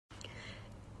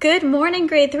Good morning,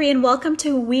 grade 3, and welcome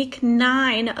to week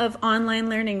 9 of online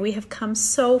learning. We have come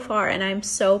so far, and I'm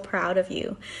so proud of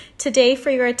you. Today, for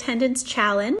your attendance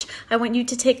challenge, I want you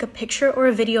to take a picture or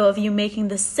a video of you making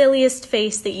the silliest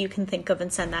face that you can think of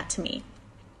and send that to me.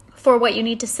 For what you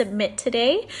need to submit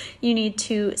today, you need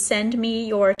to send me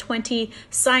your 20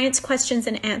 science questions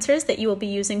and answers that you will be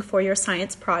using for your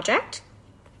science project,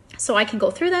 so I can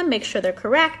go through them, make sure they're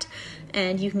correct,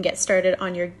 and you can get started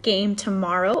on your game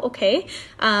tomorrow, okay?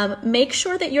 Make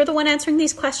sure that you're the one answering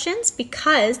these questions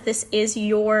because this is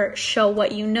your show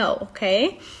what you know,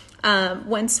 okay?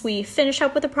 Once we finish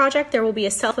up with the project, there will be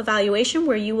a self-evaluation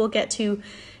where you will get to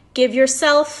give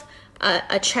yourself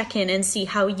a check-in and see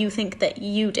how you think that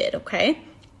you did, okay?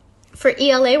 For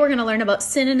ELA, we're going to learn about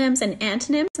synonyms and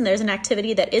antonyms, and there's an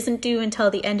activity that isn't due until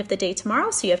the end of the day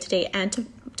tomorrow, so you have today and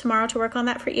tomorrow to work on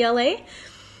that for ELA.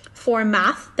 For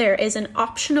math, there is an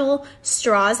optional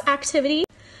straws activity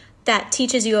that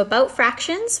teaches you about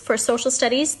fractions. For social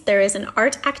studies, there is an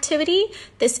art activity.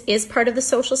 This is part of the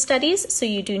social studies, so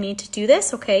you do need to do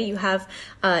this, okay? You have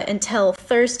until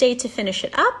Thursday to finish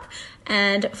it up.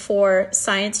 And for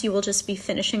science, you will just be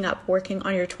finishing up working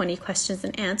on your 20 questions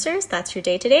and answers. That's your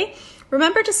day today.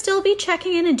 Remember to still be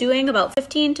checking in and doing about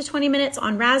 15 to 20 minutes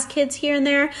on Raz Kids here and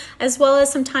there, as well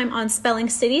as some time on Spelling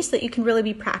City so that you can really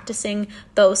be practicing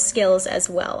those skills as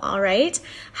well, all right?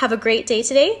 Have a great day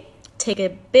today. Take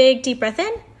a big deep breath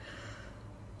in.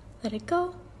 Let it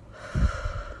go.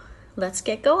 Let's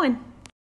get going.